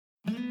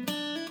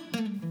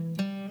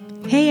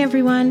Hey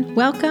everyone,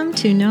 welcome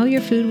to Know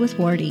Your Food with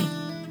Wardy.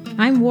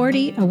 I'm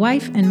Wardy, a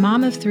wife and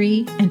mom of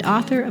 3 and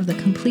author of The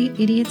Complete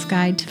Idiot's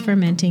Guide to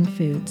Fermenting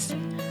Foods.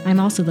 I'm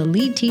also the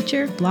lead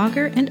teacher,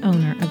 blogger, and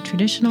owner of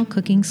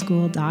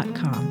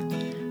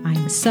TraditionalCookingSchool.com.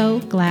 I'm so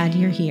glad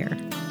you're here.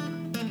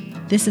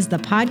 This is the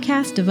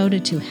podcast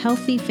devoted to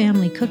healthy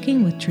family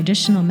cooking with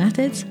traditional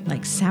methods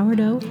like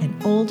sourdough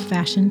and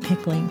old-fashioned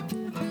pickling.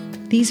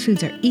 These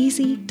foods are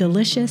easy,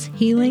 delicious,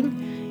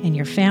 healing, and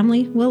your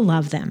family will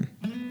love them.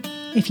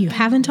 If you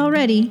haven't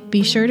already,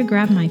 be sure to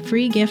grab my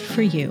free gift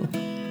for you.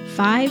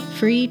 5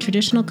 free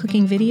traditional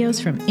cooking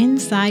videos from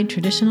inside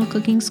Traditional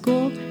Cooking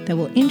School that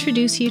will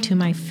introduce you to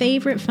my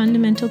favorite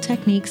fundamental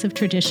techniques of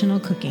traditional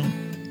cooking.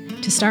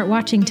 To start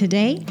watching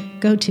today,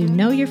 go to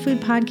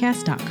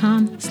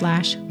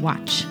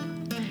knowyourfoodpodcast.com/watch.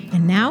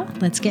 And now,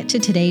 let's get to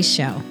today's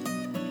show.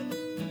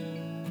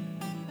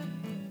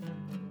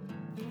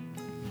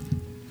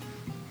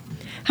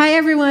 Hi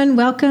everyone,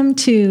 welcome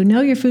to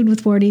Know Your Food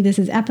with Wardy. This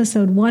is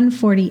episode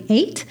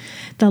 148.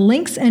 The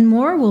links and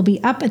more will be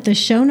up at the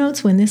show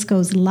notes when this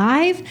goes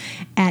live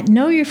at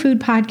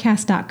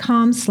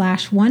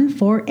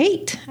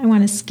knowyourfoodpodcast.com/148. I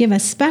want to give a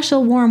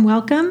special warm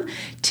welcome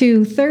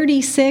to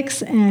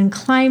 36 and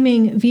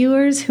climbing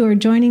viewers who are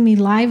joining me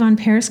live on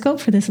Periscope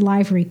for this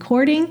live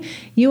recording.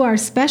 You are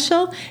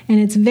special and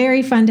it's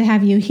very fun to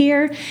have you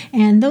here.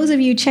 And those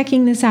of you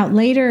checking this out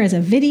later as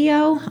a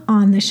video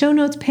on the show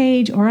notes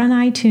page or on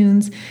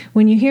iTunes,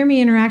 when you hear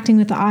me interacting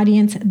with the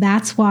audience,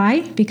 that's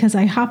why, because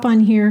I hop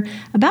on here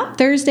about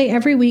Thursday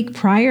every week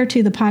prior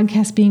to the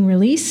podcast being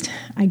released.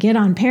 I get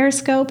on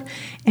Periscope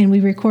and we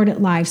record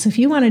it live. So if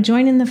you want to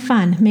join in the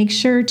fun, make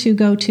sure to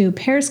go to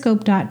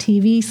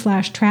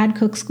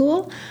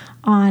periscope.tv/tradcookschool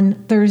on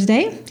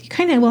Thursday. You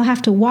kind of will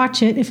have to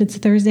watch it if it's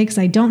Thursday because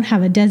I don't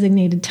have a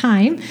designated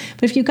time.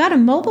 But if you've got a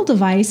mobile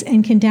device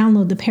and can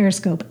download the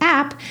Periscope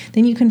app,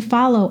 then you can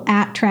follow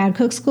at Trad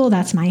Cook School.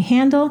 That's my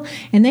handle.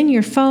 And then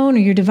your phone or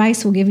your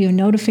device will give you a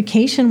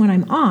notification when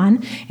I'm on,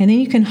 and then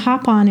you can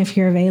hop on if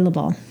you're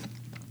available.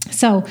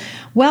 So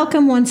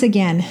welcome once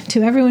again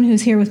to everyone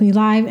who's here with me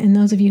live and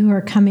those of you who are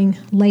coming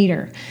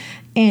later.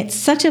 It's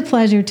such a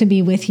pleasure to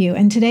be with you.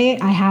 And today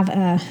I have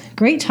a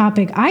great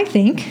topic. I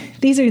think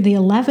these are the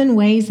 11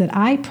 ways that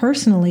I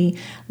personally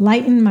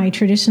lighten my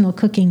traditional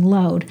cooking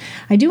load.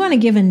 I do want to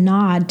give a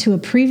nod to a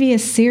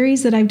previous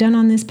series that I've done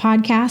on this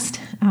podcast.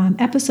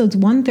 Episodes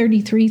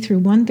 133 through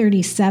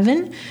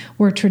 137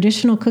 were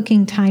traditional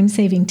cooking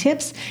time-saving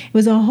tips. It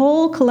was a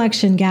whole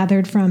collection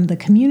gathered from the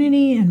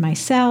community and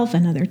myself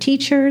and other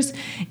teachers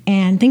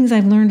and things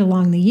I've learned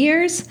along the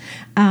years.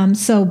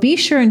 So be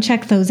sure and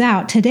check those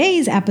out.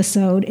 Today's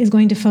episode is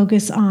going to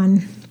focus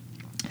on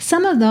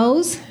some of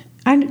those.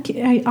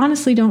 I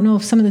honestly don't know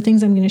if some of the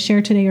things I'm going to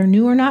share today are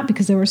new or not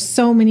because there were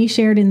so many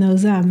shared in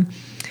those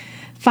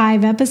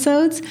 5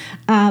 episodes.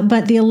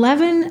 But the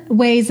 11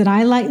 ways that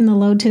I lighten the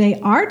load today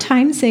are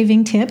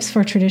time-saving tips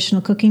for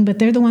traditional cooking, but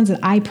they're the ones that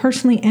I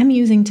personally am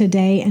using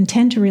today and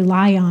tend to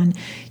rely on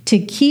to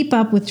keep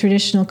up with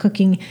traditional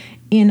cooking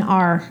in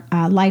our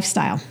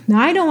lifestyle.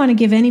 Now, I don't want to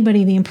give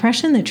anybody the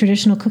impression that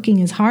traditional cooking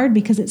is hard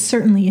because it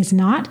certainly is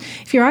not.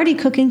 If you're already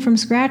cooking from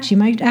scratch, you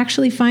might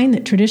actually find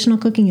that traditional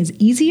cooking is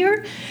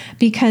easier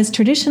because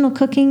traditional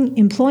cooking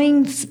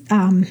employing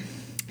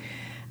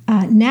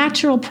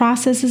natural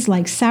processes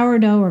like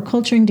sourdough or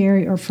culturing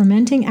dairy or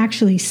fermenting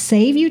actually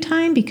save you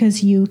time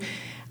because you're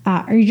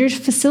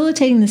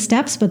facilitating the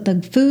steps, but the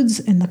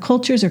foods and the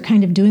cultures are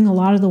kind of doing a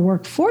lot of the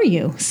work for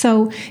you.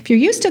 So if you're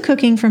used to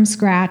cooking from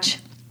scratch,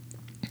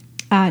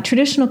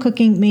 traditional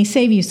cooking may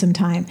save you some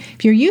time.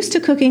 If you're used to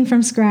cooking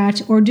from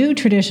scratch or do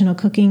traditional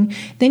cooking,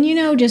 then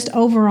just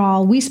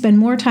overall, we spend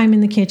more time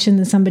in the kitchen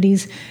than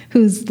somebody's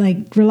who's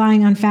like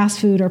relying on fast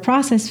food or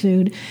processed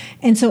food.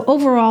 And so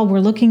overall,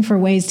 we're looking for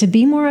ways to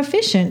be more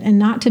efficient and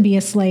not to be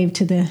a slave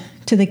to the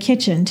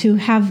kitchen, to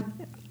have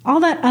all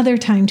that other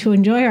time to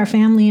enjoy our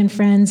family and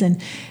friends and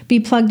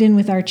be plugged in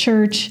with our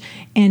church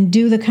and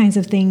do the kinds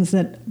of things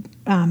that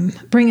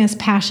bring us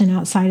passion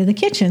outside of the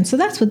kitchen. So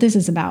that's what this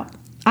is about.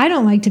 I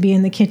don't like to be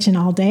in the kitchen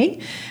all day.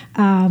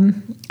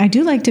 I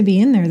do like to be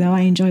in there, though.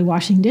 I enjoy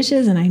washing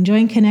dishes and I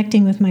enjoy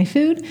connecting with my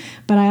food,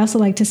 but I also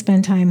like to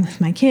spend time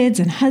with my kids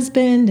and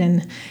husband.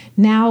 And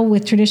now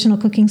with Traditional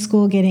Cooking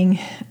School getting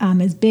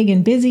as big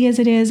and busy as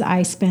it is,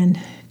 I spend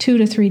 2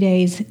 to 3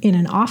 days in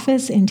an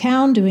office in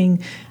town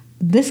doing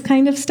this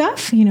kind of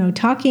stuff,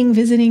 talking,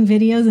 visiting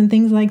videos and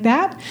things like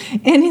that.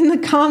 And in the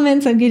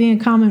comments, I'm getting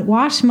a comment,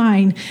 wash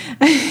mine.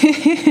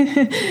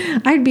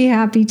 I'd be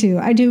happy to.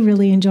 I do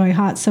really enjoy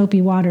hot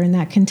soapy water and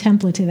that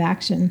contemplative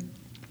action.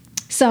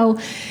 So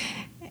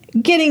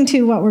getting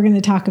to what we're going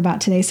to talk about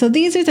today. So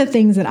these are the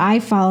things that I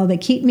follow that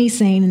keep me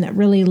sane and that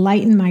really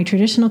lighten my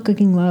traditional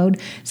cooking load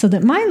so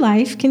that my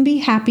life can be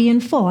happy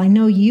and full. I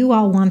know you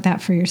all want that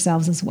for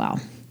yourselves as well.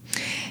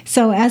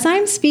 So as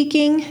I'm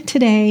speaking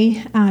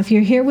today, if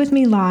you're here with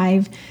me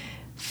live,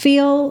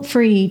 feel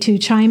free to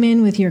chime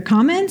in with your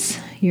comments,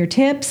 your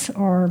tips,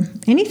 or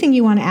anything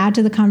you want to add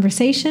to the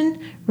conversation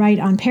right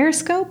on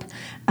Periscope.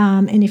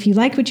 And if you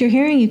like what you're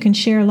hearing, you can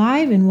share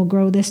live and we'll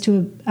grow this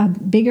to a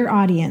bigger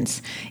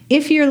audience.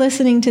 If you're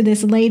listening to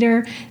this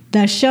later,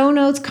 the show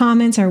notes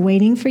comments are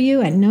waiting for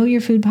you at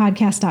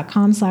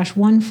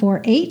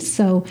knowyourfoodpodcast.com/148.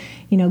 So,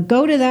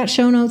 go to that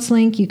show notes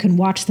link. You can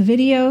watch the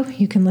video,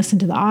 you can listen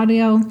to the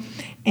audio,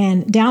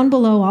 and down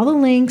below all the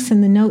links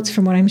and the notes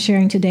from what I'm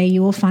sharing today,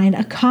 you will find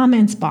a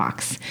comments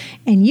box.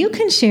 And you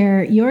can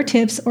share your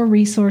tips or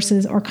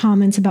resources or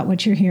comments about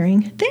what you're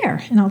hearing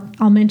there. And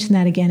I'll mention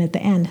that again at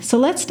the end. So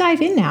let's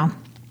dive in now.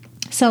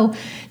 So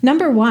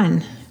number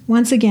 1,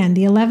 once again,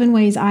 the 11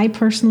 ways I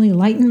personally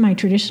lighten my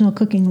traditional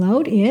cooking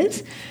load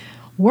is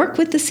work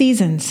with the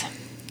seasons.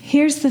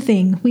 Here's the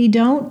thing, we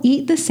don't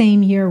eat the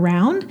same year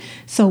round,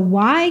 so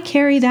why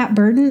carry that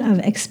burden of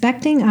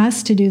expecting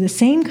us to do the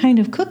same kind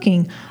of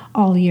cooking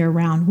all year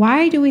round?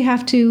 Why do we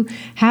have to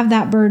have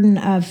that burden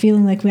of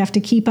feeling like we have to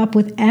keep up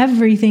with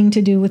everything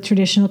to do with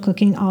traditional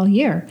cooking all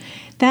year?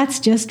 That's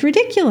just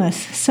ridiculous.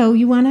 So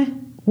you want to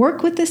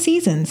work with the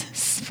seasons.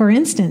 For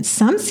instance,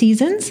 some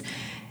seasons,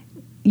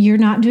 you're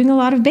not doing a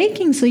lot of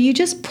baking, so you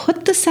just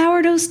put the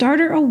sourdough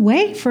starter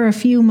away for a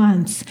few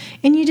months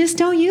and you just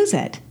don't use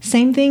it.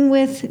 Same thing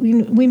with,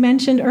 we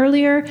mentioned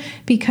earlier,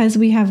 because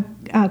we have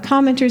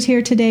commenters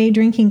here today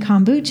drinking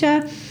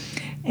kombucha,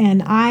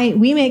 and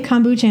we make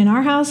kombucha in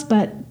our house,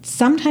 but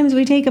sometimes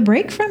we take a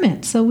break from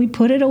it, so we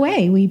put it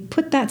away. We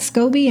put that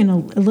SCOBY and a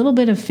little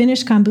bit of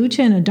finished kombucha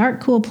in a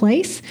dark, cool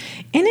place,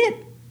 and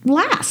it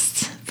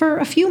lasts for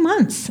a few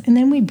months, and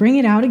then we bring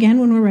it out again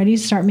when we're ready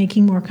to start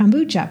making more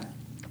kombucha.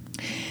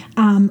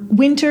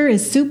 Winter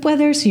is soup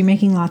weather, so you're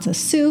making lots of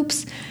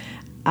soups.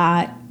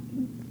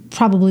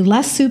 Probably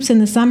less soups in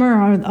the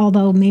summer,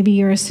 although maybe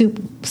you're a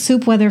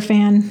soup weather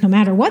fan no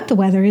matter what the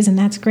weather is, and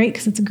that's great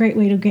because it's a great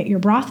way to get your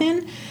broth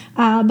in.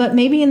 But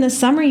maybe in the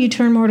summer you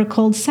turn more to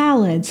cold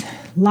salads,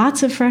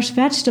 lots of fresh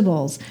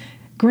vegetables,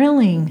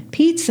 grilling,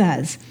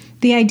 pizzas.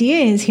 The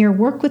idea is here,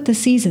 work with the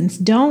seasons.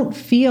 Don't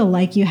feel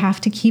like you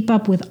have to keep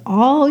up with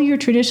all your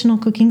traditional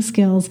cooking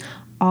skills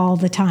all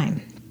the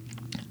time.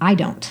 I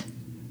don't.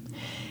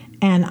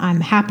 And I'm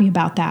happy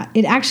about that.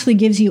 It actually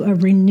gives you a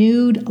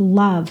renewed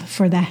love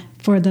for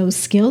those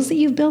skills that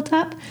you've built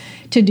up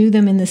to do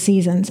them in the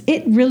seasons.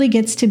 It really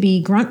gets to be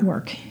grunt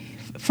work.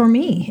 For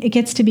me, it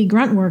gets to be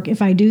grunt work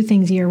if I do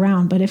things year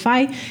round. But if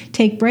I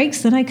take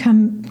breaks, then I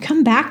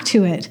come back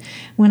to it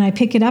when I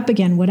pick it up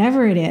again,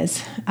 whatever it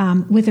is,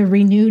 with a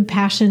renewed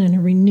passion and a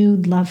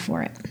renewed love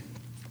for it.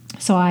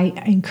 So I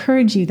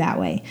encourage you that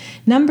way.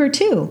 Number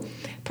 2,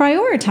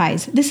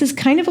 prioritize. This is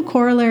kind of a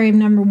corollary of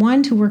number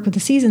 1, to work with the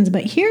seasons,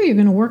 but here you're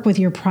going to work with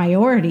your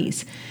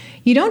priorities.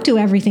 You don't do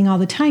everything all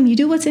the time. You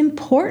do what's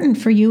important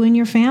for you and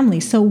your family.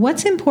 So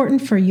what's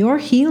important for your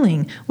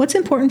healing? What's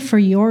important for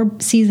your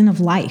season of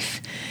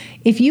life?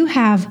 If you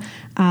have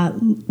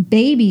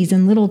babies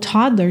and little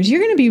toddlers,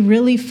 you're going to be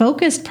really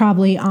focused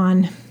probably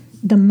on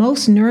the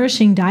most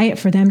nourishing diet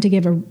for them to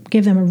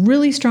give them a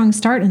really strong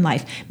start in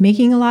life,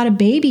 making a lot of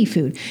baby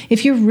food.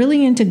 If you're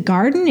really into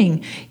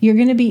gardening, you're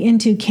going to be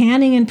into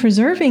canning and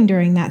preserving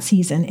during that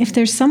season. If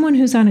there's someone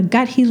who's on a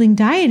gut healing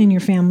diet in your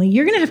family,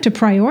 you're going to have to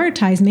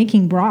prioritize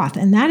making broth,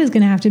 and that is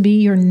going to have to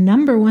be your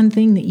number 1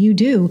 thing that you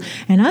do.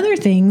 And other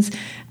things,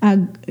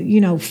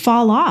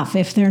 fall off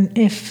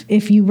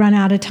if you run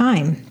out of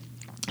time.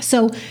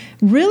 So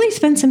really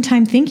spend some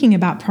time thinking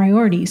about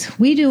priorities.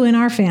 We do in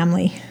our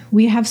family.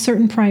 We have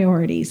certain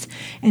priorities,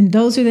 and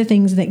those are the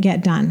things that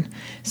get done.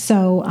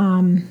 So,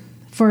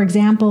 for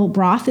example,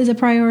 broth is a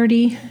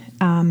priority.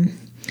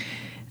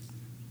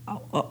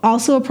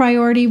 Also a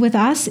priority with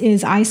us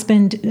is I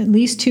spend at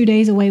least 2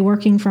 days away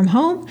working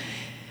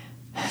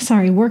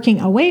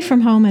away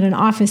from home at an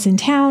office in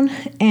town.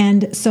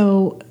 And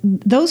so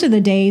those are the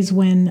days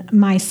when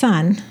my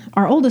son,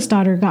 our oldest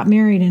daughter, got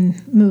married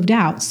and moved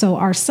out. So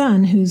our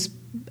son, who's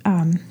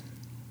a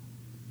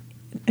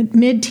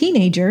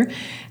mid-teenager,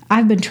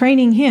 I've been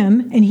training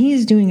him, and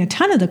he's doing a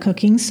ton of the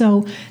cooking.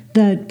 So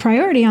the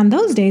priority on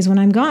those days when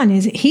I'm gone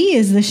is he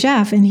is the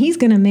chef, and he's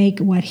going to make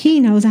what he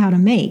knows how to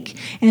make.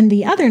 And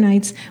the other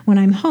nights when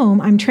I'm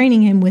home, I'm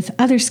training him with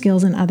other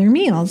skills and other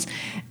meals.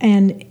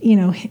 And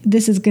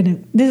this is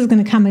going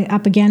to come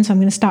up again, so I'm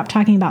going to stop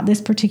talking about this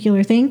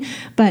particular thing.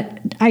 But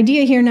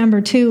idea here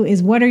number 2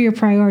 is, what are your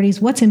priorities?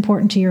 What's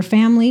important to your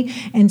family?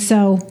 And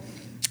so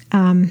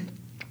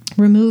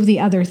remove the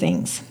other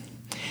things.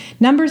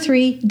 Number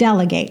 3,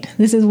 delegate.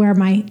 This is where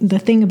the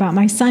thing about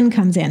my son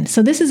comes in.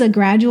 So this is a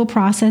gradual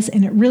process,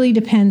 and it really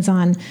depends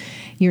on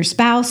your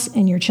spouse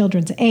and your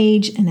children's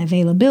age and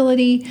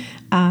availability.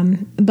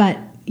 But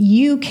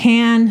you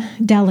can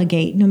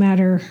delegate no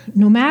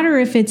matter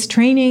if it's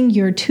training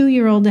your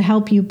 2-year-old to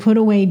help you put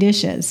away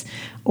dishes,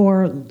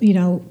 or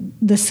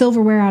the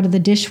silverware out of the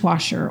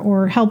dishwasher,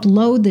 or help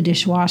load the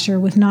dishwasher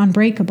with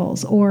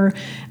non-breakables, or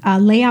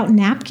lay out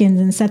napkins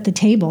and set the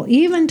table.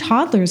 Even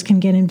toddlers can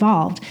get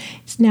involved.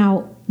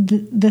 Now,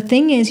 the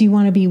thing is, you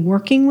want to be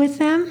working with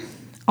them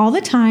all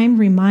the time,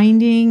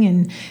 reminding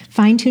and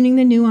fine-tuning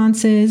the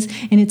nuances.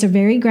 And it's a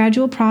very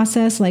gradual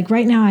process. Like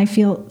right now, I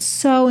feel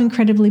so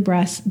incredibly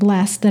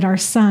blessed that our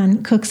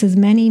son cooks as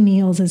many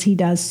meals as he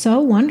does so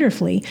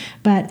wonderfully.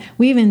 But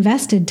we've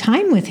invested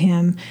time with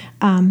him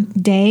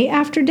day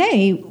after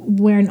day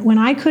when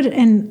I could,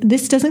 and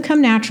this doesn't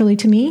come naturally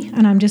to me,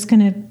 and I'm just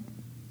going to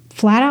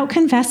flat out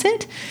confess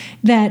it,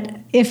 that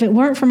if it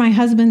weren't for my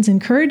husband's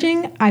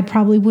encouraging, I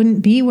probably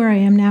wouldn't be where I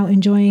am now,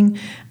 enjoying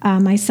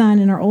my son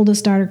and our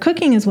oldest daughter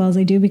cooking as well as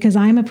I do, because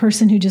I'm a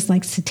person who just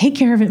likes to take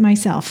care of it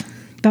myself.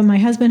 But my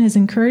husband has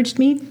encouraged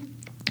me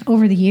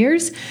over the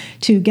years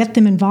to get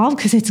them involved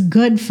because it's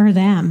good for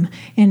them,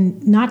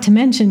 and not to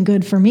mention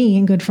good for me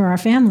and good for our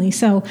family.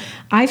 So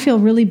I feel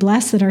really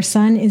blessed that our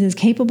son is as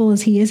capable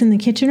as he is in the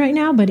kitchen right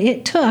now, but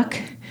it took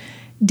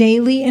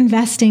daily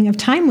investing of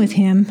time with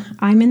him.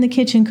 I'm in the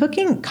kitchen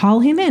cooking,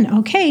 call him in.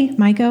 Okay,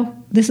 Micah,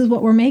 this is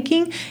what we're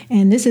making,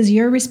 and this is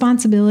your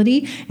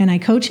responsibility. And I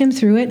coach him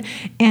through it.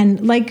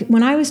 And like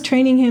when I was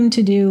training him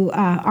to do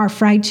our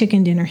fried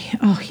chicken dinner,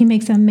 he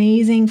makes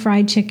amazing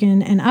fried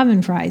chicken and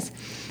oven fries.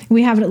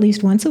 We have it at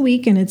least once a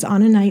week, and it's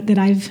on a night that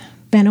I've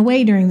been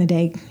away during the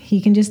day. He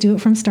can just do it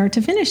from start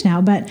to finish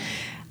now. But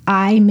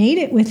I made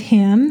it with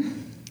him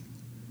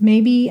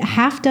maybe a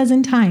half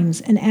dozen times.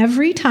 And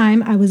every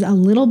time I was a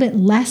little bit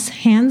less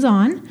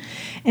hands-on.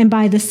 And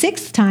by the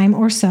sixth time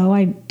or so,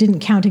 I didn't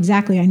count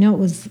exactly. I know it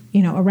was,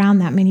 around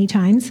that many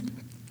times.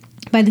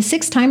 By the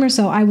sixth time or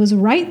so, I was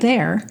right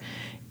there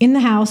in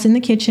the house, in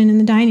the kitchen, in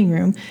the dining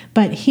room.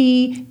 But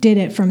he did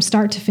it from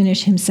start to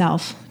finish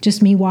himself,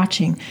 just me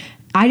watching.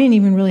 I didn't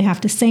even really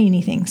have to say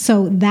anything.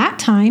 So that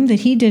time that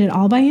he did it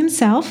all by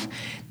himself,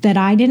 that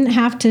I didn't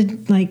have to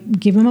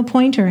give him a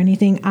pointer or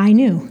anything, I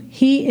knew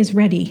he is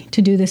ready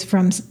to do this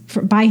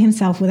by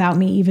himself without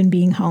me even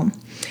being home.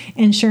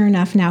 And sure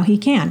enough, now he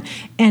can.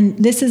 And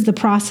this is the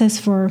process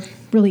for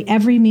really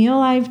every meal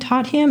I've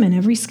taught him and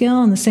every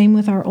skill, and the same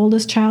with our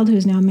oldest child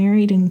who's now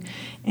married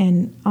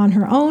and on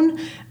her own.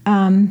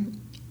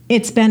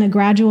 It's been a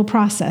gradual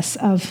process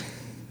of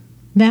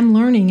them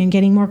learning and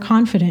getting more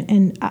confident,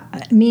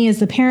 and me as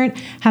the parent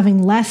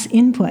having less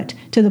input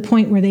to the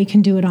point where they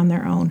can do it on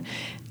their own.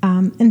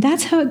 And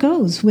that's how it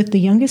goes with the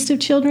youngest of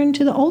children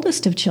to the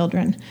oldest of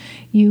children.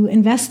 You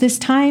invest this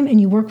time and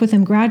you work with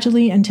them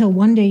gradually until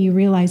one day you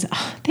realize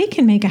they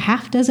can make a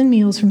half dozen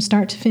meals from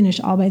start to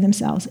finish all by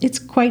themselves. It's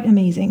quite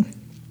amazing.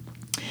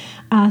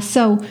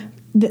 So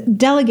the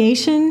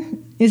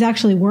delegation is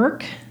actually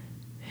work,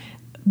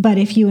 but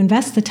if you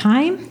invest the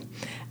time,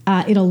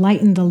 it'll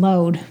lighten the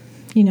load,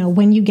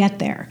 when you get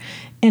there.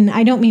 And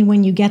I don't mean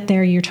when you get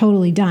there, you're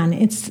totally done.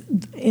 It's,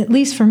 at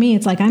least for me,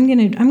 it's like I'm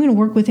gonna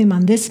work with him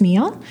on this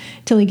meal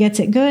till he gets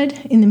it good.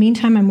 In the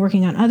meantime, I'm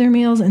working on other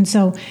meals. And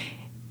so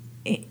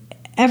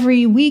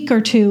every week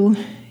or two,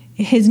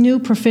 his new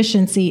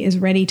proficiency is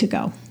ready to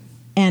go.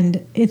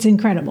 And it's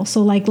incredible.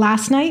 So like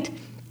last night,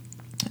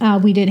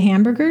 we did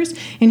hamburgers,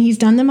 and he's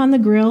done them on the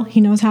grill.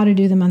 He knows how to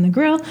do them on the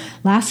grill.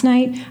 Last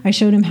night, I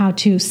showed him how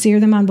to sear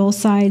them on both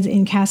sides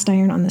in cast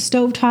iron on the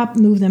stovetop,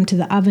 move them to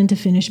the oven to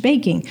finish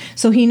baking.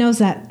 So he knows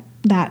that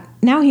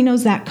now he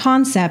knows that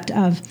concept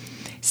of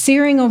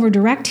searing over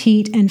direct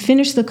heat and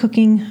finish the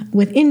cooking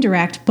with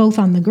indirect, both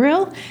on the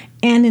grill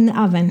and in the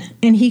oven.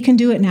 And he can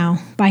do it now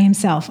by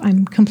himself.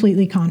 I'm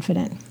completely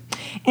confident.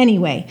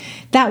 Anyway,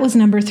 that was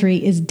number 3,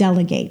 is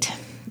delegate.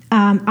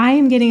 I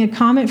am getting a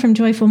comment from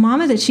Joyful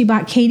Mama that she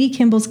bought Katie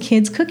Kimball's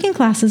kids cooking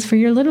classes for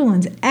your little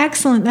ones.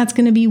 Excellent. That's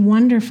going to be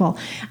wonderful.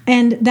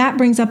 And that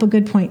brings up a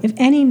good point. If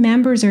any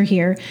members are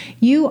here,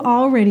 you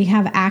already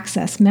have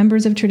access,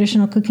 members of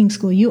Traditional Cooking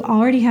School, you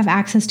already have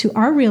access to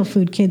our Real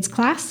Food Kids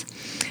class,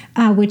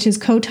 which is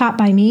co-taught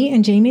by me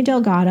and Jamie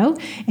Delgado.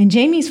 And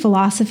Jamie's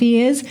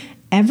philosophy is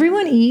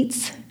everyone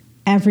eats,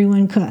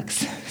 everyone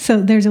cooks.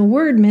 So there's a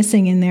word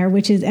missing in there,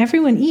 which is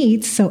everyone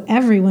eats, so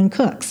everyone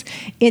cooks.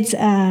 It's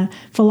a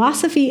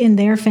philosophy in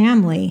their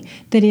family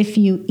that if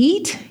you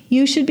eat,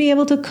 you should be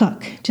able to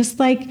cook. Just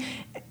like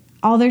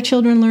all their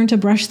children learn to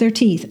brush their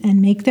teeth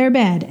and make their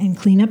bed and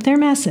clean up their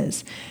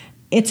messes.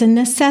 It's a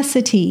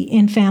necessity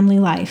in family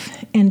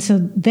life. And so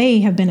they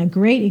have been a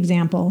great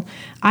example.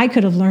 I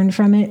could have learned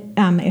from it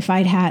if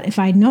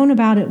I'd known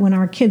about it when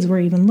our kids were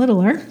even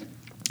littler.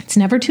 It's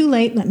never too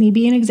late. Let me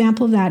be an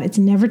example of that. It's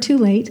never too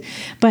late.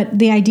 But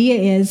the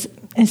idea is,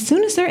 as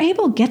soon as they're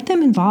able, get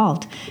them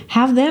involved.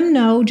 Have them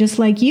know, just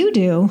like you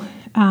do,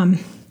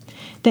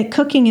 that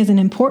cooking is an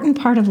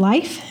important part of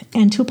life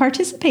and to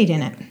participate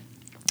in it.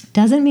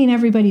 Doesn't mean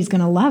everybody's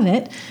going to love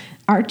it.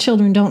 Our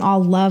children don't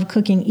all love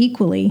cooking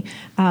equally,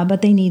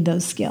 but they need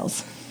those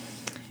skills.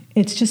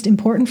 It's just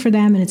important for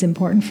them, and it's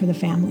important for the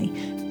family.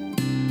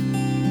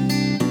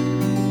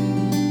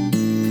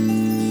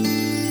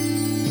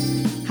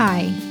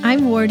 Hi,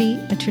 I'm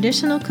Wardy, a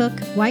traditional cook,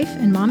 wife,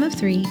 and mom of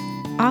 3,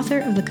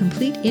 author of The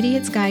Complete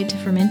Idiot's Guide to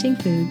Fermenting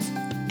Foods,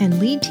 and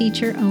lead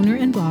teacher, owner,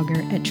 and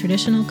blogger at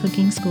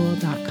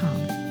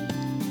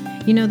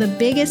traditionalcookingschool.com. You know, the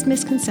biggest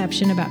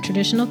misconception about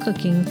traditional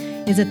cooking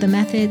is that the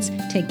methods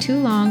take too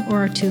long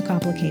or are too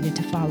complicated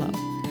to follow.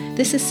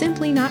 This is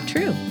simply not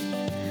true.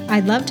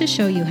 I'd love to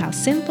show you how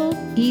simple,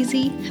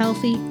 easy,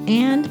 healthy,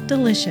 and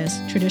delicious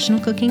traditional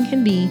cooking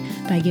can be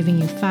by giving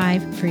you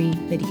 5 free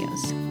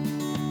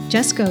videos.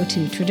 Just go to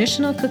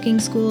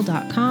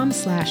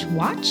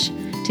traditionalcookingschool.com/watch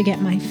to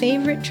get my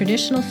favorite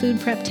traditional food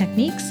prep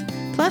techniques.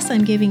 Plus,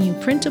 I'm giving you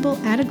printable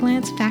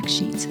at-a-glance fact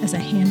sheets as a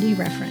handy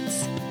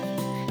reference.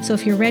 So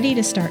if you're ready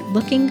to start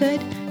looking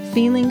good,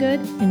 feeling good,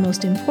 and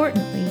most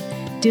importantly,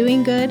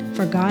 doing good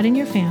for God and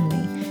your family,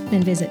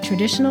 then visit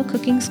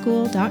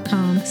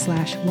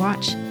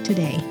traditionalcookingschool.com/watch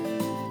today.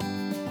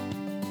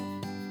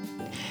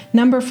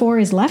 Number 4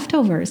 is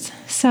leftovers.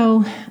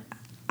 So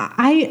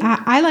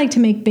I like to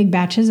make big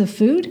batches of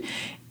food.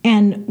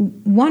 And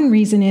one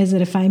reason is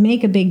that if I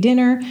make a big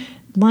dinner,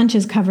 lunch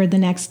is covered the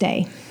next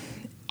day.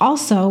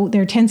 Also,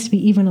 there tends to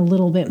be even a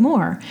little bit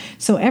more.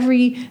 So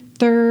every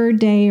third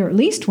day, or at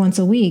least once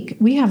a week,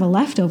 we have a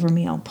leftover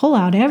meal. Pull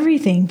out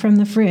everything from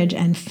the fridge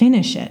and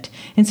finish it.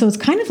 And so it's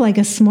kind of like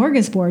a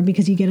smorgasbord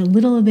because you get a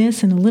little of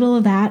this and a little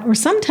of that. Or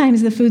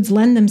sometimes the foods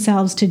lend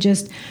themselves to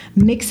just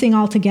mixing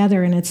all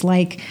together, and it's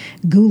like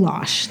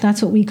goulash.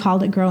 That's what we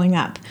called it growing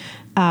up.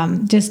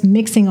 Just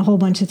mixing a whole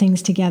bunch of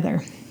things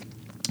together.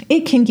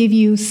 It can give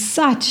you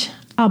such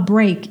a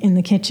break in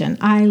the kitchen.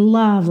 I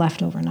love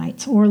leftover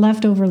nights or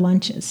leftover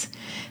lunches.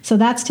 So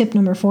that's tip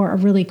number 4, a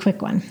really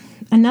quick one.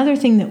 Another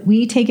thing that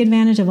we take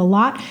advantage of a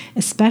lot,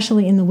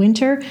 especially in the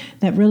winter,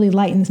 that really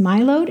lightens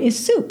my load is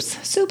soups.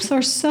 Soups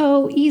are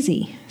so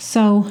easy.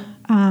 So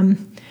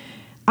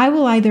I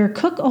will either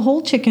cook a whole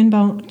chicken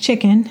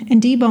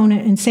and debone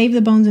it and save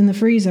the bones in the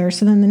freezer.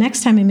 So then the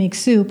next time I make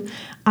soup,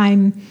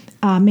 I'm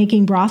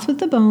making broth with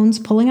the bones,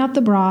 pulling out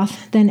the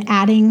broth, then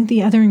adding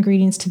the other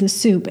ingredients to the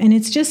soup. And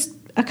it's just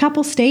a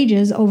couple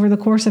stages over the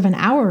course of an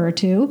hour or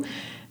two.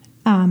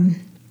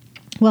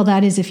 Well,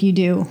 that is if you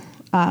do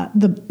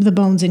the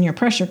bones in your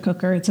pressure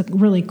cooker. It's a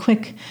really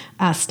quick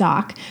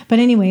stock. But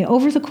anyway,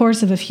 over the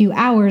course of a few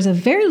hours of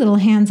very little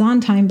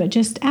hands-on time, but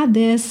just add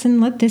this and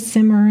let this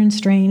simmer and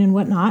strain and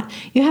whatnot,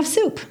 you have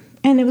soup.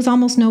 And it was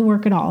almost no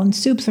work at all. And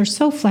soups are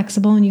so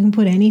flexible and you can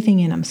put anything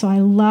in them. So I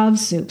love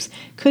soups.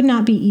 Could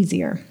not be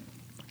easier.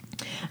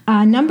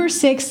 Number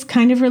 6,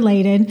 kind of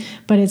related,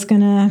 but it's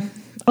going to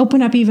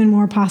open up even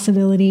more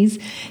possibilities.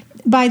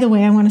 By the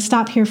way, I want to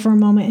stop here for a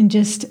moment and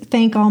just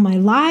thank all my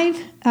live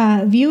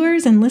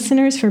viewers and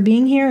listeners for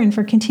being here and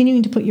for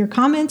continuing to put your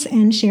comments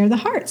and share the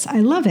hearts. I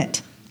love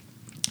it.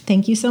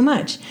 Thank you so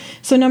much.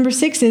 So number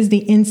 6 is the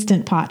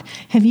Instant Pot.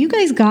 Have you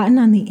guys gotten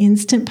on the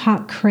Instant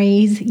Pot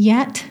craze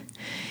yet?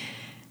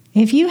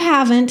 If you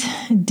haven't,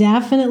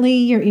 definitely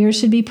your ears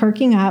should be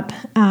perking up.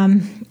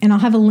 And I'll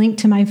have a link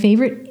to my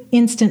favorite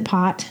Instant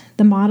Pot,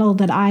 the model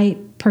that I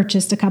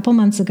purchased a couple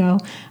months ago,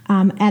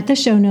 at the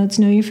show notes,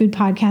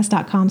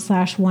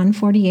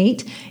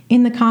 knowyourfoodpodcast.com/148.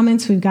 In the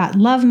comments, we've got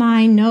love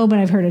mine, no, but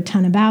I've heard a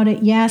ton about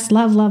it. Yes,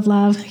 love, love,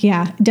 love.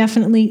 Yeah,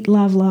 definitely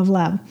love, love,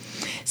 love.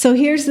 So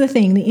here's the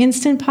thing. The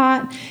Instant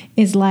Pot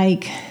is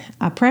like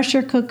a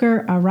pressure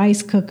cooker, a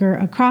rice cooker,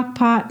 a crock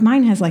pot.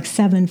 Mine has like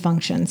 7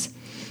 functions.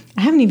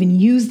 I haven't even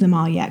used them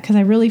all yet because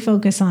I really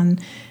focus on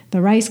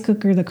the rice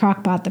cooker, the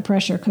crock pot, the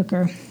pressure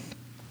cooker.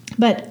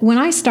 But when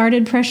I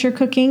started pressure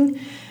cooking,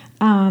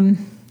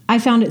 I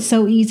found it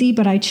so easy,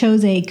 but I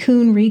chose a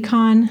Kuhn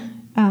Recon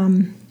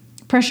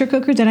pressure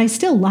cooker that I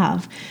still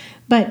love.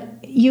 But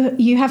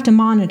you have to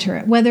monitor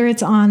it, whether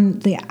it's on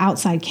the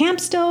outside camp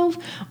stove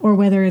or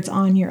whether it's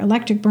on your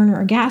electric burner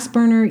or gas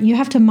burner. You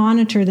have to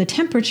monitor the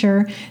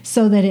temperature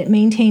so that it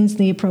maintains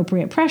the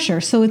appropriate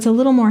pressure. So it's a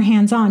little more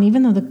hands-on.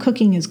 Even though the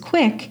cooking is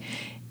quick,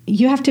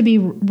 you have to be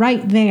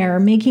right there,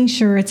 making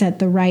sure it's at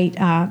the right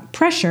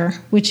pressure,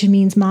 which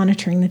means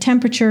monitoring the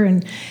temperature.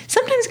 And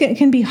sometimes it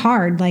can be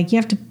hard. Like you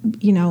have to,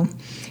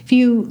 if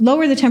you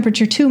lower the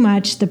temperature too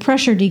much, the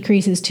pressure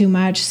decreases too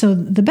much. So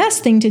the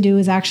best thing to do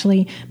is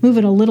actually move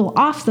it a little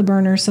off the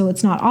burner so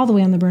it's not all the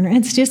way on the burner. And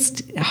it's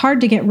just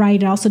hard to get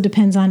right. It also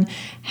depends on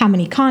how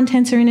many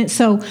contents are in it.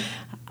 So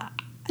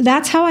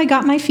that's how I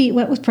got my feet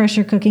wet with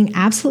pressure cooking,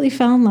 absolutely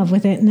fell in love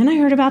with it. And then I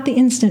heard about the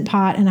Instant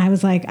Pot and I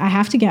was like, I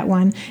have to get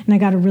one. And I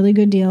got a really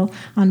good deal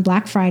on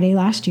Black Friday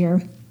last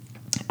year.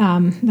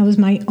 That was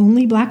my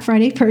only Black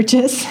Friday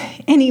purchase.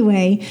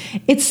 Anyway,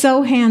 it's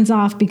so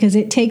hands-off because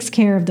it takes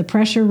care of the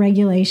pressure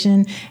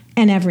regulation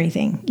and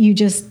everything. You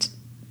just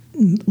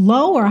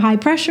low or high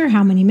pressure,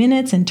 how many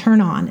minutes, and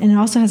turn on. And it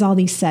also has all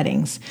these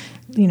settings,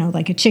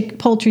 like a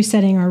poultry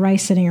setting or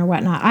rice setting or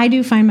whatnot. I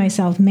do find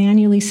myself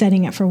manually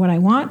setting it for what I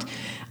want.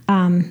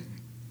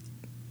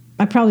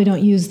 I probably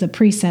don't use the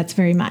presets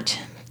very much.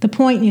 The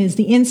point is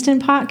the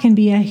Instant Pot can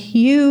be a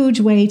huge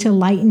way to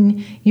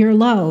lighten your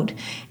load.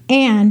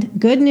 And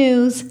good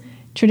news,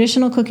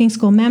 Traditional Cooking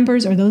School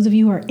members, or those of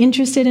you who are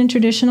interested in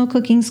Traditional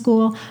Cooking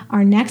School,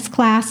 our next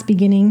class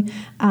beginning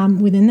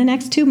within the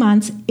next 2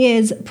 months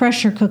is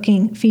pressure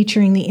cooking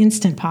featuring the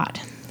Instant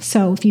Pot.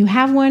 So if you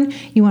have one,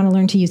 you want to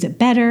learn to use it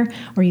better,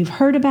 or you've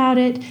heard about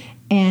it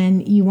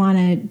and you want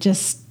to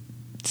just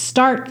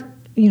start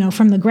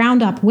from the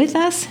ground up with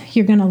us,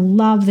 you're going to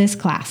love this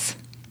class.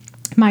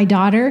 My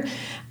daughter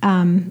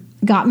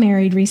got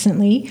married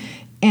recently,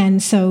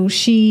 And so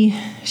she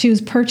was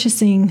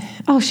purchasing,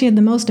 she had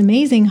the most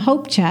amazing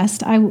hope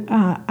chest.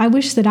 I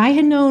wish that I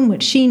had known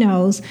what she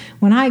knows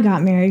when I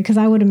got married, because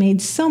I would have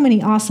made so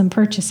many awesome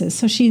purchases.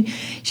 So she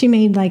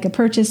made like a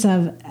purchase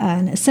of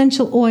an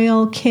essential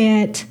oil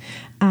kit.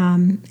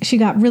 She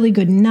got really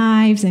good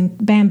knives and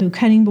bamboo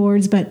cutting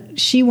boards, but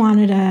she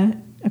wanted a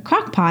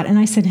crock pot. And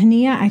I said,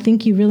 Hania, I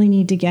think you really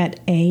need to get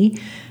a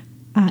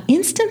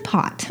Instant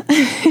Pot.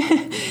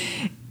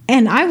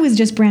 And I was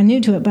just brand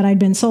new to it, but I'd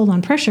been sold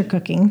on pressure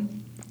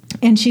cooking.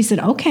 And she said,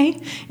 okay.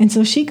 And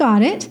so she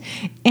got it,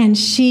 and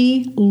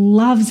she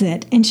loves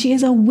it, and she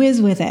is a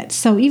whiz with it.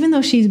 So even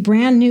though she's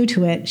brand new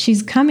to it,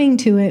 she's coming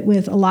to it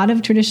with a lot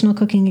of traditional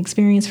cooking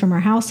experience from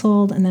our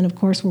household. And then, of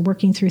course, we're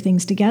working through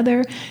things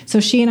together. So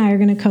she and I are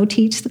going to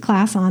co-teach the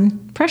class on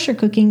pressure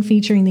cooking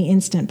featuring the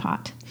Instant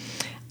Pot.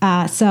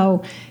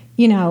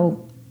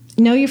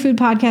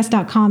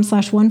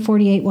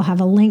 knowyourfoodpodcast.com/148 will have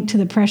a link to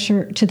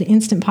the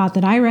Instant Pot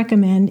that I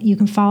recommend. You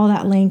can follow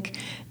that link,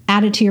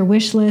 add it to your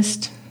wish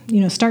list.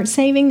 Start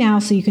saving now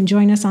so you can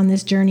join us on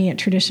this journey at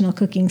Traditional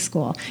Cooking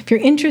School. If you're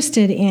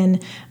interested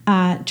in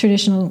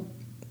Traditional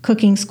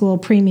Cooking School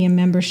Premium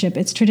membership,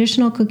 it's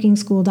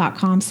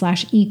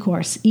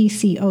traditionalcookingschool.com/ecourse,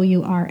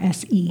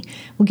 ECOURSE.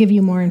 We'll give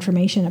you more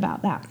information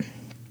about that.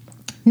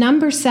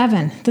 Number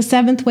 7, the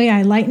 7th way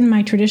I lighten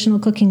my traditional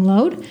cooking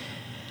load.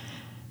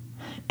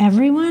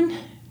 Everyone,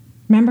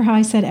 remember how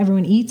I said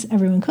everyone eats,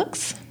 everyone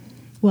cooks?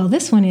 Well,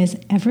 this one is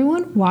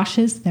everyone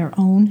washes their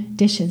own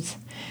dishes.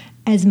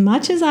 As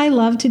much as I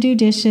love to do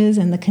dishes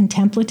and the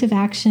contemplative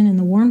action and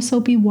the warm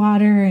soapy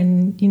water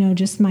and,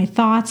 just my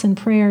thoughts and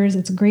prayers,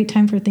 it's a great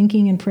time for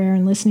thinking and prayer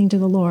and listening to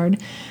the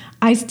Lord,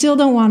 I still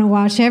don't want to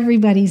wash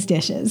everybody's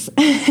dishes.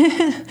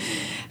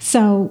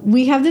 So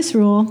we have this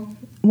rule.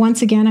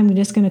 Once again, I'm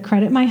just going to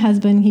credit my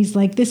husband. He's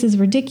like, this is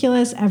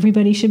ridiculous.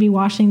 Everybody should be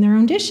washing their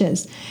own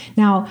dishes.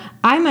 Now,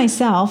 I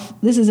myself,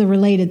 this is a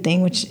related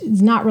thing, which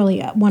is not really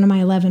one of my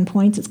 11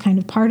 points. It's kind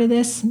of part of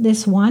this.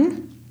 This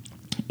one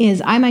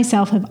is I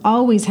myself have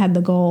always had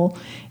the goal,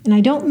 and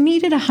I don't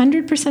meet it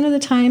 100% of the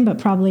time, but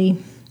probably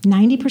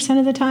 90%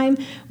 of the time,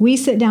 we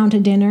sit down to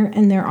dinner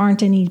and there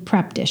aren't any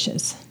prep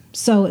dishes.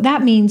 So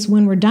that means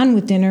when we're done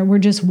with dinner, we're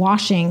just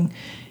washing.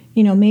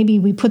 Maybe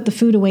we put the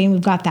food away and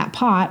we've got that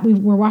pot.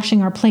 We're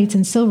washing our plates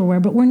and silverware,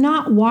 but we're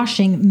not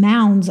washing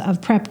mounds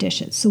of prep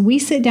dishes. So we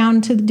sit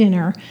down to the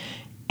dinner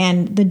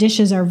and the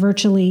dishes are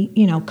virtually,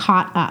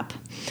 caught up,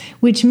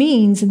 which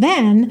means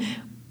then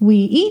we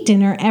eat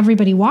dinner,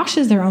 everybody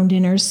washes their own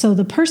dinners. So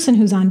the person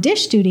who's on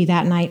dish duty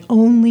that night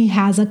only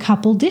has a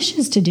couple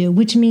dishes to do,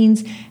 which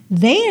means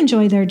they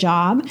enjoy their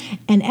job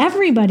and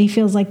everybody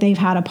feels like they've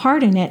had a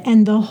part in it.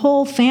 And the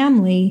whole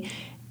family,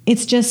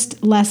 it's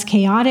just less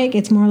chaotic.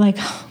 It's more like,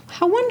 oh,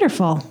 how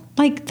wonderful.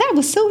 Like, that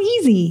was so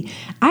easy.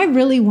 I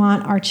really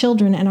want our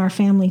children and our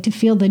family to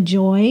feel the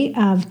joy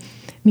of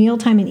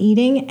mealtime and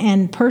eating.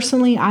 And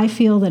personally, I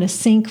feel that a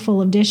sink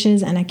full of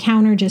dishes and a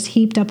counter just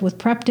heaped up with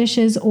prep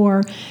dishes,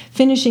 or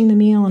finishing the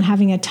meal and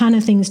having a ton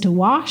of things to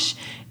wash,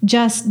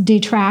 just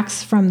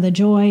detracts from the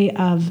joy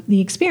of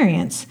the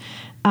experience.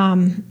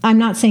 I'm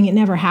not saying it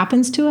never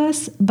happens to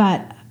us,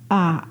 but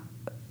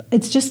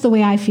it's just the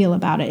way I feel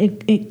about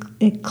it.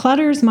 It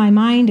clutters my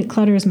mind. It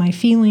clutters my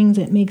feelings.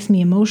 It makes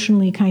me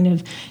emotionally kind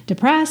of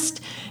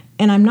depressed.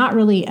 And I'm not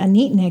really a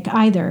neatnik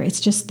either.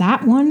 It's just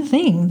that one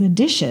thing, the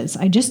dishes.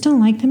 I just don't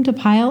like them to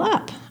pile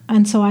up.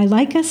 And so I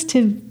like us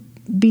to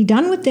be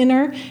done with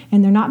dinner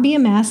and there not be a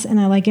mess. And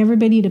I like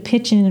everybody to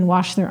pitch in and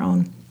wash their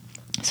own.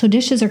 So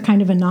dishes are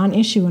kind of a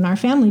non-issue in our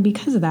family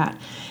because of that.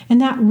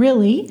 And that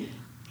really,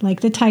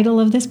 like the title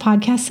of this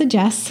podcast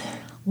suggests,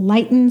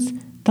 lightens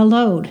the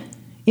load.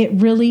 It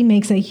really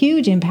makes a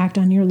huge impact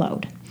on your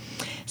load.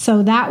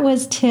 So that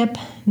was tip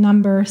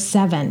number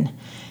 7.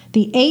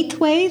 The 8th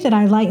way that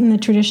I lighten the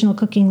traditional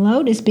cooking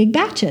load is big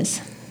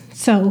batches.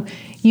 So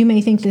you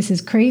may think this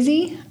is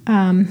crazy,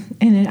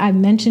 and I've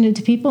mentioned it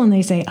to people and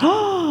they say,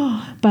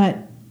 oh, but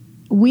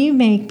we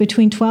make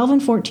between 12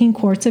 and 14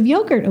 quarts of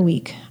yogurt a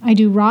week. I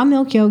do raw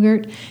milk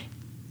yogurt,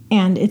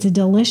 and it's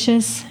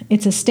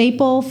a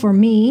staple for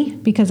me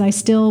because I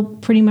still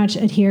pretty much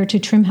adhere to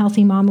Trim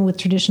Healthy Mama with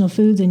traditional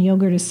foods, and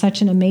yogurt is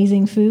such an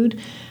amazing food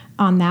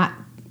on that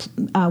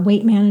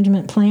weight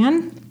management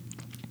plan.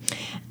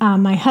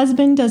 My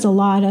husband does a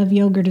lot of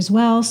yogurt as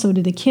well, so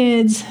do the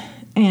kids.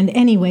 And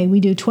anyway,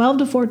 we do 12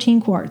 to 14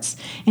 quarts.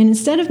 And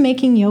instead of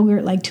making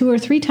yogurt like 2 or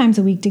 3 times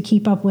a week to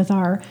keep up with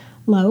our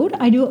load,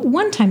 I do it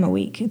 1 time a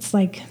week. It's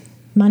like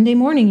Monday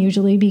morning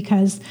usually,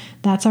 because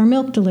that's our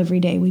milk delivery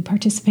day. We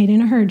participate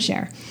in a herd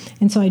share.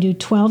 And so I do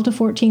 12 to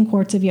 14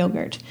 quarts of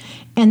yogurt.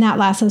 And that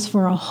lasts us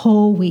for a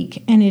whole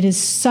week. And it is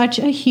such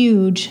a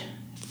huge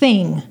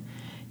thing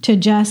to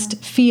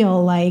just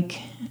feel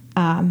like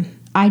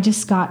I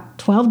just got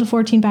 12 to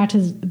 14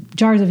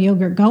 jars of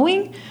yogurt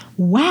going.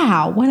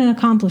 wow, what an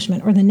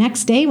accomplishment. Or the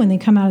next day when they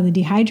come out of the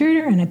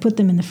dehydrator and I put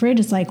them in the fridge,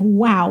 it's like,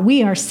 wow,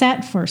 we are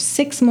set for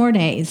 6 more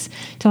days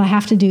till I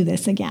have to do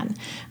this again.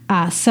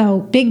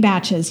 So big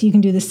batches. You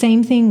can do the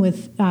same thing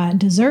with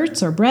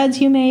desserts or breads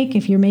you make.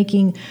 If you're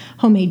making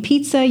homemade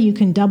pizza, you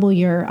can double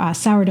your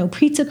sourdough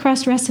pizza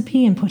crust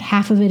recipe and put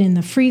half of it in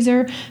the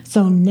freezer.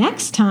 So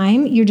next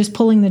time you're just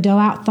pulling the dough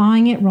out,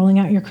 thawing it, rolling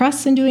out your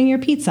crusts and doing your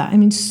pizza. I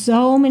mean,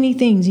 so many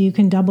things you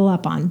can double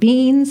up on.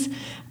 Beans.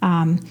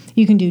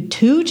 You can do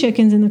 2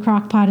 chickens in the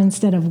crock pot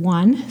instead of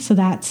 1. So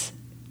that's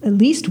at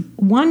least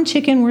 1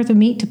 chicken worth of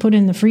meat to put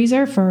in the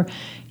freezer for,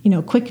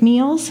 quick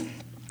meals.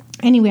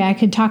 Anyway, I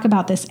could talk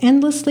about this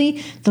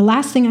endlessly. The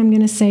last thing I'm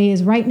going to say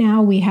is right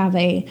now we have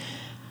a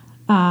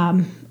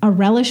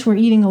relish we're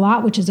eating a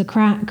lot, which is a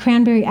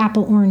cranberry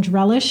apple orange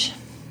relish.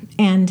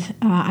 And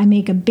I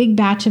make a big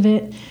batch of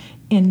it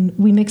and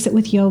we mix it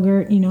with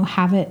yogurt,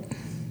 have it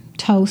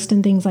toast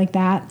and things like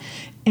that.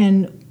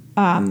 And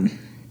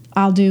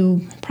I'll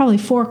do probably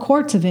 4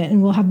 quarts of it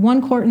and we'll have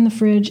 1 quart in the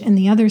fridge and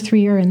the other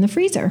 3 are in the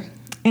freezer.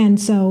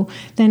 And so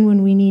then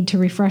when we need to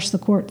refresh the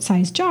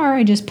quart-sized jar,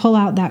 I just pull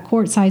out that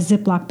quart-sized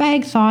Ziploc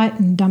bag, thaw it,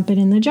 and dump it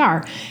in the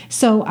jar.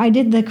 So I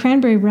did the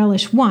cranberry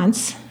relish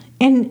once,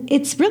 and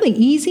it's really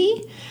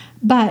easy,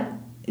 but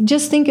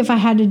just think if I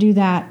had to do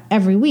that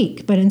every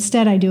week. But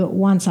instead I do it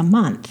once a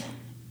month,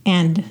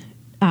 and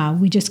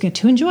we just get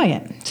to enjoy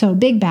it. So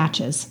big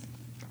batches.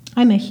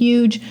 I'm a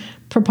huge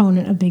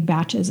proponent of big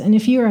batches. And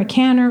if you're a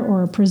canner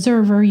or a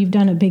preserver, you've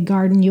done a big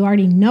garden, you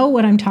already know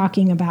what I'm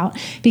talking about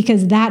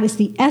because that is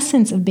the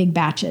essence of big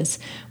batches.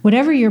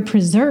 Whatever you're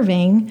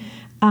preserving,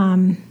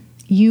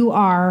 you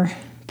are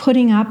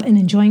putting up and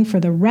enjoying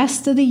for the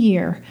rest of the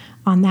year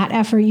on that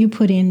effort you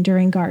put in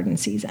during garden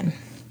season.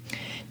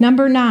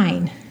 Number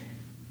 9,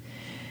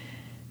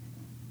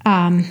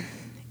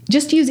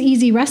 just use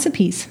easy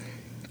recipes.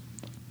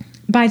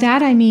 By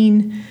that I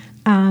mean,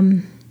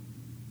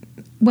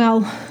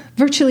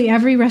 virtually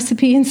every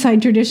recipe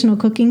inside traditional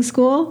cooking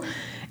school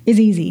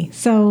is easy.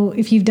 So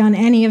if you've done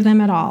any of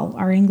them at all,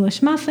 our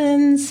English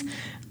muffins,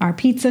 our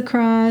pizza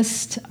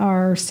crust,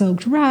 our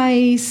soaked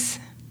rice,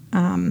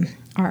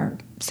 our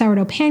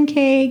sourdough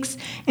pancakes,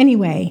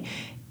 anyway,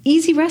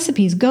 easy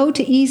recipes. Go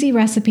to easy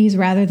recipes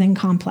rather than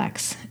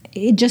complex.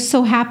 It just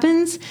so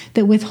happens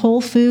that with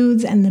whole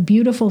foods and the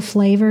beautiful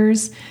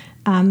flavors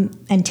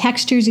and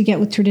textures you get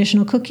with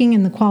traditional cooking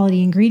and the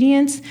quality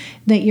ingredients,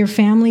 that your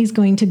family's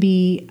going to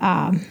be,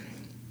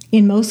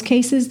 in most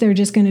cases, they're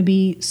just going to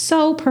be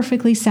so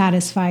perfectly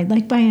satisfied,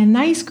 like by a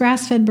nice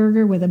grass-fed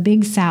burger with a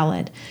big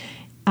salad,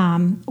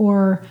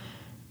 or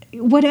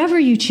whatever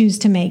you choose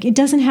to make. It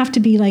doesn't have to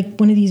be like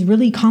one of these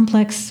really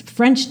complex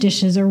French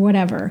dishes or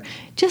whatever.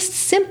 Just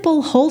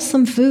simple,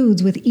 wholesome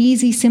foods with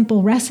easy,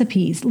 simple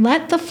recipes.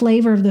 Let the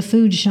flavor of the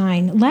food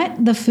shine.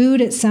 Let the food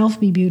itself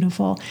be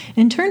beautiful.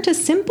 And turn to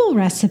simple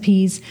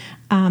recipes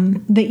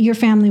that your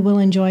family will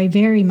enjoy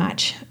very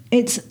much.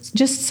 It's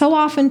just so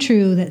often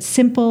true that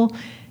simple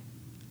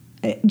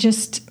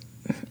just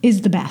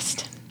is the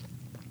best.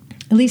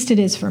 At least it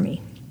is for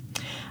me.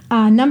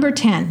 Number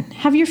 10,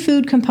 have your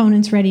food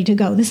components ready to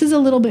go. This is a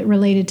little bit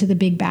related to the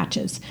big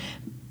batches.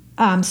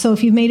 So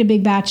if you've made a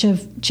big batch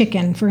of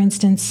chicken, for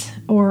instance,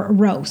 or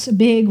a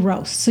big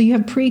roast, so you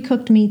have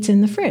pre-cooked meats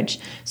in the fridge.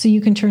 So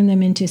you can turn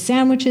them into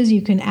sandwiches,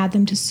 you can add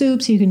them to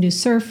soups, you can do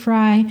stir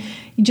fry,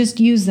 you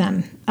just use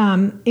them.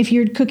 If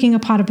you're cooking a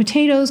pot of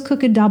potatoes,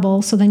 cook a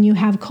double, so then you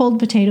have cold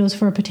potatoes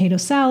for a potato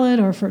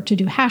salad or to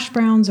do hash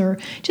browns, or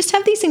just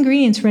have these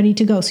ingredients ready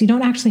to go so you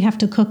don't actually have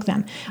to cook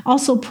them.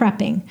 Also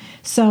prepping.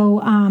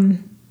 So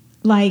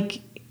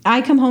like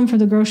I come home from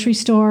the grocery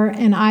store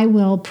and I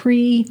will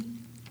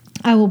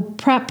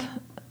prep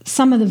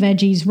some of the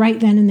veggies right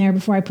then and there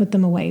before I put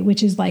them away,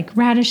 which is like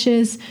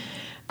radishes,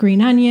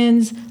 green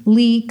onions,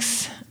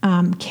 leeks,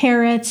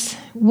 carrots,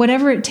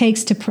 whatever it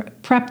takes to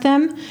prep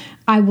them.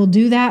 I will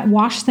do that,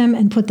 wash them,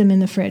 and put them in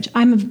the fridge.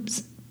 I'm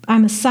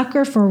a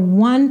sucker for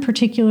one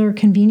particular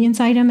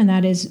convenience item, and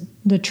that is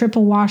the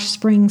triple wash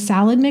spring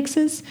salad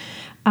mixes.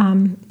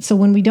 So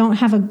when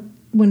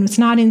it's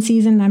not in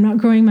season, I'm not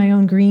growing my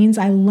own greens,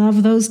 I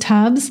love those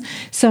tubs.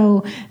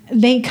 So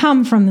they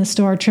come from the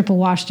store triple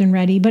washed and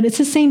ready, but it's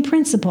the same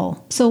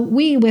principle. So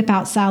we whip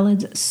out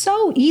salads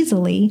so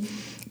easily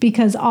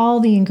because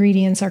all the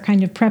ingredients are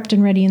kind of prepped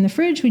and ready in the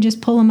fridge. We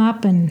just pull them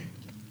up and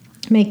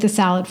make the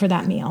salad for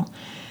that meal.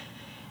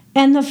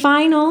 And the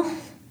final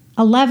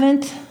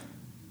 11th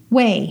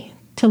way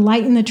to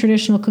lighten the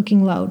traditional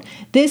cooking load.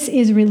 This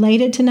is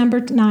related to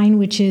number 9,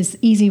 which is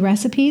easy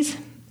recipes.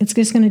 It's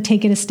just going to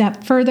take it a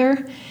step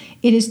further.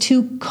 It is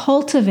to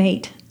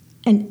cultivate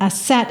a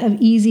set of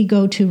easy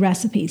go-to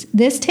recipes.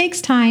 This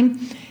takes time.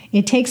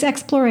 It takes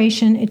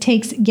exploration. It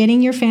takes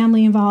getting your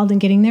family involved and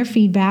getting their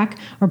feedback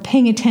or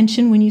paying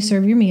attention when you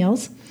serve your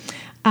meals.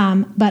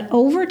 But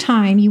over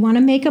time, you want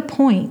to make a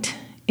point,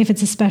 if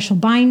it's a special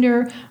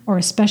binder or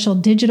a special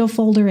digital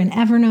folder in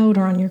Evernote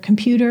or on your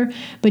computer,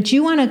 but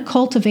you want to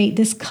cultivate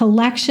this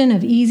collection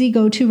of easy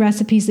go-to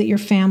recipes that your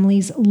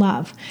families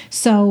love.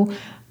 So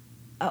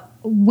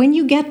when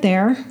you get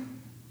there,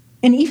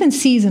 and even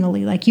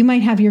seasonally, like you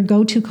might have your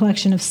go-to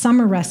collection of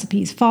summer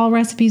recipes, fall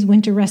recipes,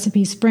 winter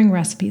recipes, spring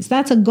recipes.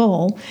 That's a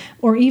goal,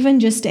 or even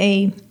just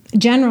a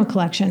general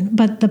collection.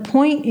 But the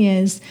point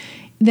is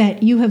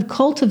that you have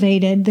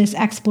cultivated this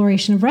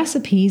exploration of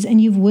recipes and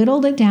you've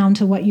whittled it down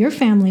to what your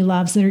family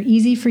loves that are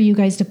easy for you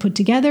guys to put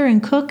together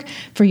and cook,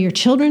 for your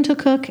children to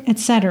cook,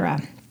 etc.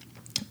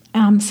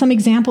 Some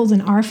examples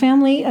in our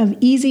family of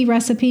easy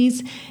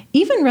recipes,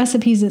 even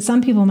recipes that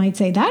some people might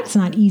say that's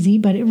not easy,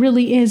 but it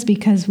really is,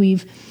 because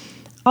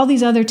all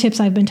these other tips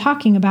I've been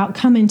talking about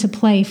come into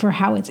play for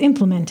how it's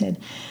implemented.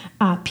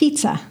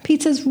 Pizza.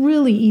 Pizza's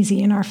really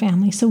easy in our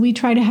family. So we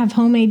try to have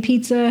homemade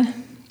pizza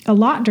a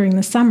lot during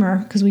the summer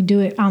because we do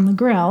it on the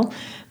grill.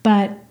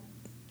 But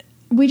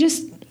we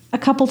just, a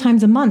couple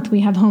times a month,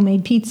 we have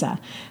homemade pizza.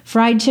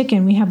 Fried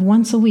chicken, we have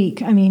once a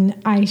week. I mean,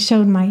 I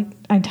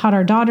taught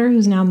our daughter,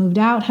 who's now moved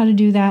out, how to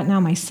do that. Now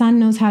my son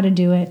knows how to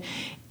do it.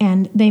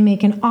 And they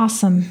make an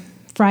awesome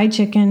fried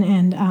chicken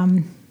and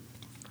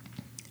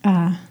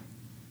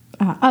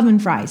oven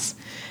fries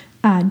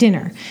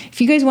dinner.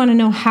 If you guys want to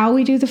know how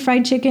we do the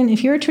fried chicken,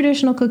 if you're a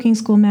Traditional Cooking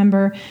School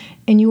member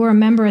and you were a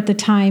member at the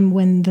time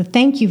when the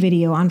thank you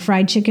video on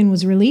fried chicken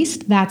was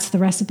released, that's the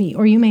recipe.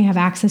 Or you may have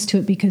access to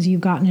it because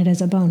you've gotten it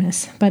as a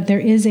bonus. But there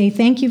is a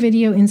thank you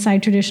video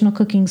inside Traditional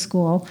Cooking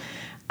School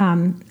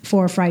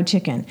for fried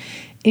chicken.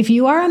 If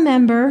you are a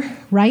member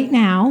right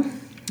now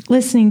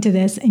listening to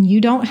this and you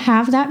don't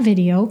have that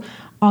video,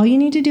 all you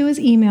need to do is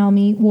email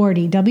me,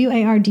 Wardee,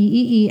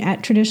 WARDEE,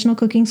 at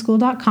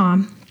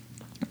traditionalcookingschool.com,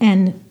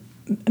 and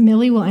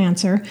Millie will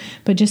answer.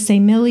 But just say,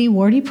 Millie,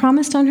 Wardee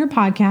promised on her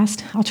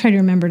podcast. I'll try to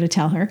remember to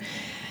tell her.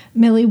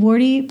 Millie,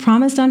 Wardee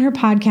promised on her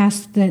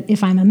podcast that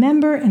if I'm a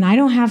member and I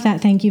don't have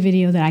that thank you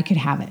video, that I could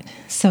have it.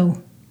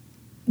 So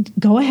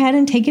go ahead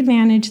and take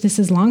advantage. This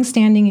is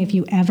long-standing. If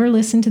you ever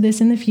listen to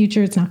this in the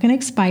future, it's not going to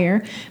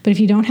expire. But if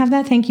you don't have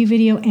that thank you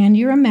video and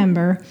you're a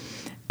member,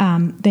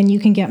 then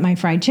you can get my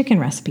fried chicken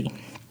recipe.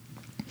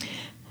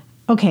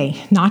 Okay,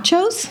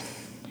 nachos,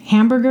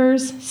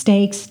 hamburgers,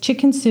 steaks,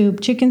 chicken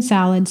soup, chicken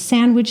salad,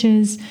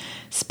 sandwiches,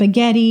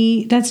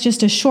 spaghetti. That's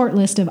just a short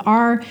list of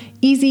our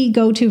easy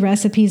go-to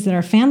recipes that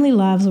our family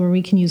loves, where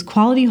we can use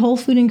quality whole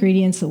food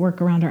ingredients that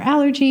work around our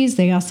allergies.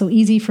 They're also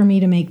easy for me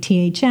to make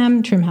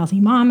THM, Trim Healthy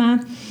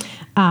Mama.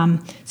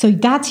 So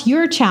that's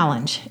your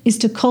challenge, is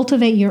to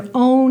cultivate your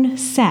own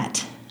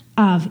set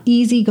of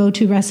easy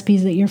go-to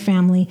recipes that your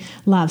family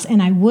loves.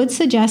 And I would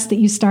suggest that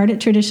you start at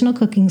Traditional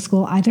Cooking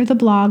School, either the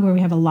blog where we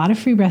have a lot of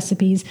free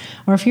recipes,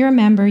 or if you're a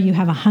member, you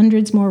have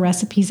hundreds more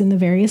recipes in the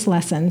various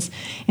lessons,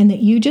 and that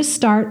you just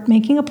start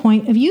making a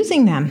point of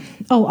using them.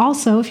 Oh,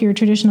 also, if you're a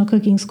Traditional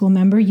Cooking School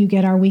member, you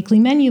get our weekly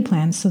menu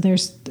plans. So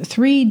there's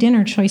 3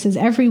 dinner choices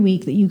every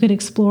week that you could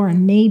explore,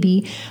 and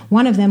maybe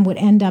one of them would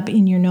end up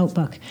in your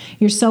notebook.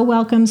 You're so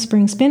welcome,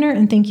 Spring Spinner,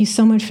 and thank you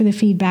so much for the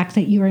feedback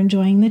that you are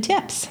enjoying the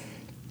tips.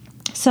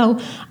 So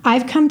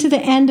I've come to the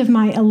end of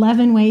my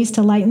 11 ways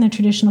to lighten the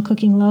traditional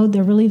cooking load.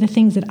 They're really the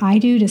things that I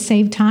do to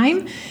save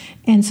time,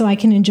 and so I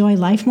can enjoy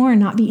life more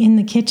and not be in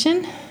the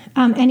kitchen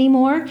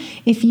anymore.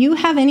 If you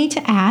have any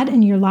to add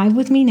and you're live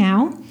with me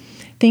now,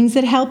 things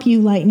that help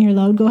you lighten your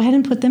load, go ahead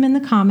and put them in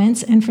the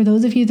comments. And for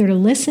those of you that are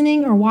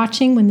listening or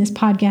watching when this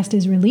podcast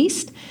is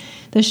released,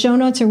 the show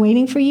notes are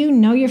waiting for you,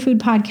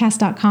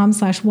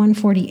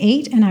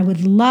 knowyourfoodpodcast.com/148, and I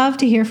would love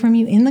to hear from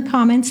you in the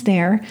comments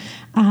there.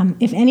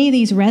 If any of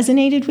these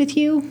resonated with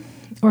you,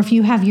 or if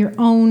you have your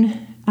own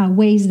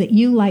ways that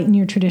you lighten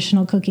your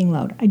traditional cooking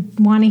load, I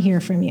want to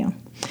hear from you.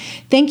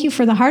 Thank you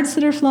for the hearts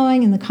that are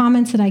flowing and the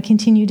comments that I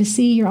continue to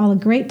see. You're all a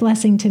great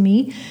blessing to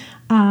me.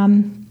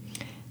 I'm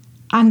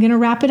going to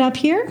wrap it up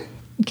here.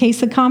 In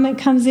case a comment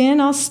comes in,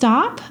 I'll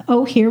stop.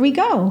 Oh, here we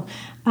go.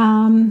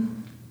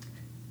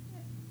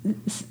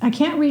 I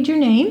can't read your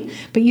name,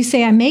 but you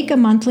say, I make a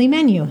monthly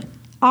menu.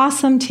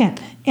 Awesome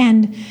tip.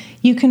 And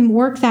you can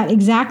work that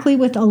exactly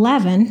with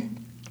 11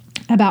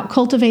 about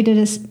cultivate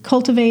a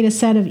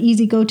set of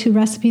easy go-to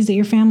recipes that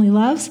your family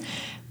loves.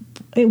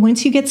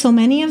 Once you get so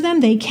many of them,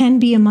 they can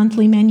be a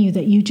monthly menu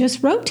that you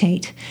just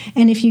rotate.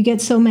 And if you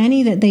get so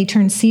many that they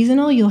turn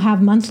seasonal, you'll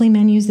have monthly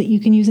menus that you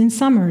can use in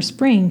summer,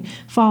 spring,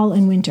 fall,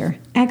 and winter.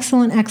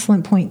 Excellent,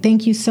 excellent point.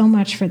 Thank you so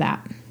much for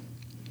that.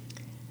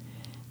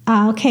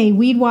 Okay,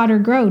 Weed Water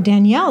Grow.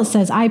 Danielle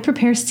says, I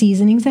prepare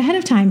seasonings ahead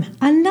of time.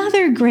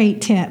 Another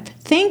great tip.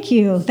 Thank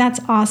you. That's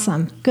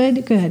awesome.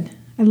 Good, good.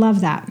 I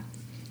love that.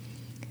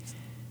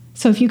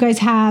 So if you guys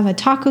have a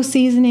taco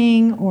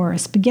seasoning or a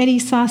spaghetti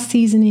sauce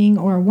seasoning,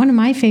 or one of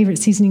my favorite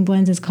seasoning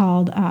blends is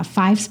called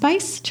Five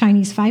Spice,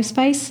 Chinese Five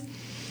Spice,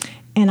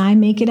 and I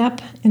make it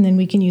up, and then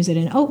we can use it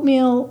in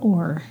oatmeal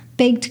or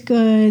baked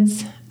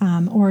goods,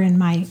 or in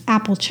my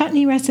apple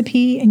chutney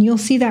recipe. And you'll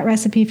see that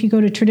recipe if you go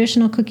to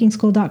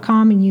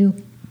traditionalcookingschool.com and you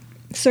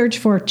search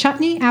for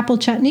chutney, apple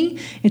chutney.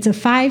 It's a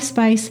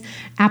 5-spice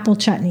apple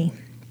chutney.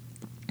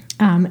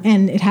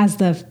 And it has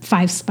the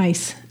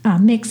 5-spice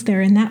mix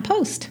there in that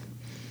post.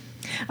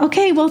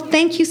 Okay, well,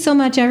 thank you so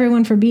much,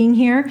 everyone, for being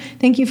here.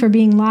 Thank you for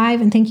being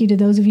live, and thank you to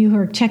those of you who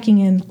are checking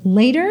in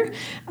later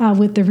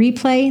with the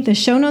replay. The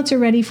show notes are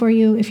ready for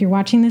you if you're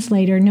watching this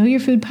later.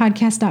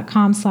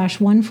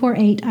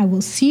 knowyourfoodpodcast.com/148. I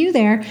will see you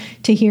there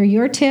to hear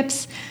your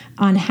tips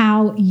on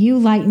how you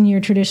lighten your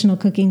traditional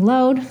cooking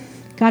load.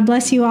 God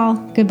bless you all.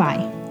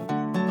 Goodbye.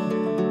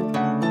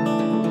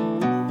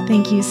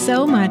 Thank you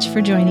so much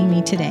for joining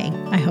me today.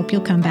 I hope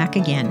you'll come back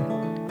again.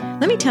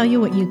 Let me tell you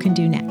what you can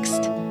do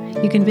next.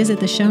 You can visit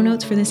the show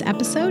notes for this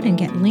episode and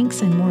get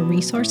links and more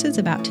resources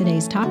about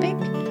today's topic.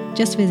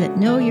 Just visit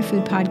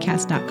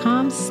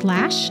knowyourfoodpodcast.com/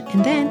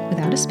 and then,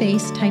 without a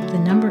space, type the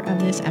number of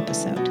this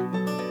episode.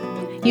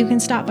 You can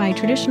stop by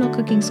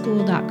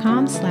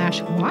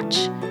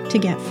traditionalcookingschool.com/watch to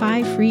get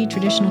 5 free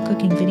traditional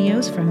cooking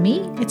videos from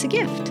me. It's a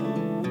gift.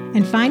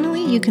 And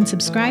finally, you can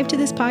subscribe to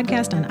this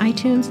podcast on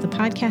iTunes, the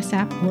podcast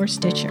app, or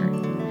Stitcher.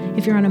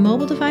 If you're on a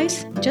mobile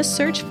device, just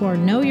search for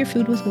Know Your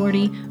Food with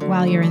Wardee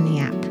while you're in the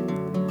app.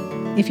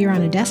 If you're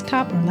on a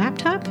desktop or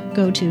laptop,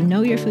 go to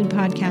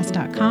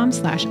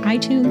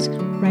knowyourfoodpodcast.com/iTunes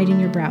right in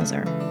your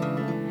browser.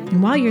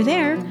 And while you're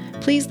there,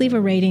 please leave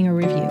a rating or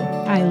review.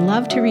 I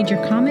love to read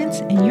your comments,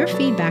 and your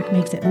feedback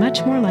makes it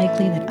much more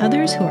likely that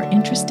others who are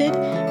interested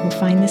will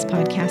find this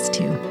podcast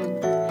too.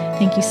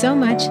 Thank you so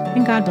much,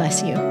 and God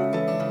bless you.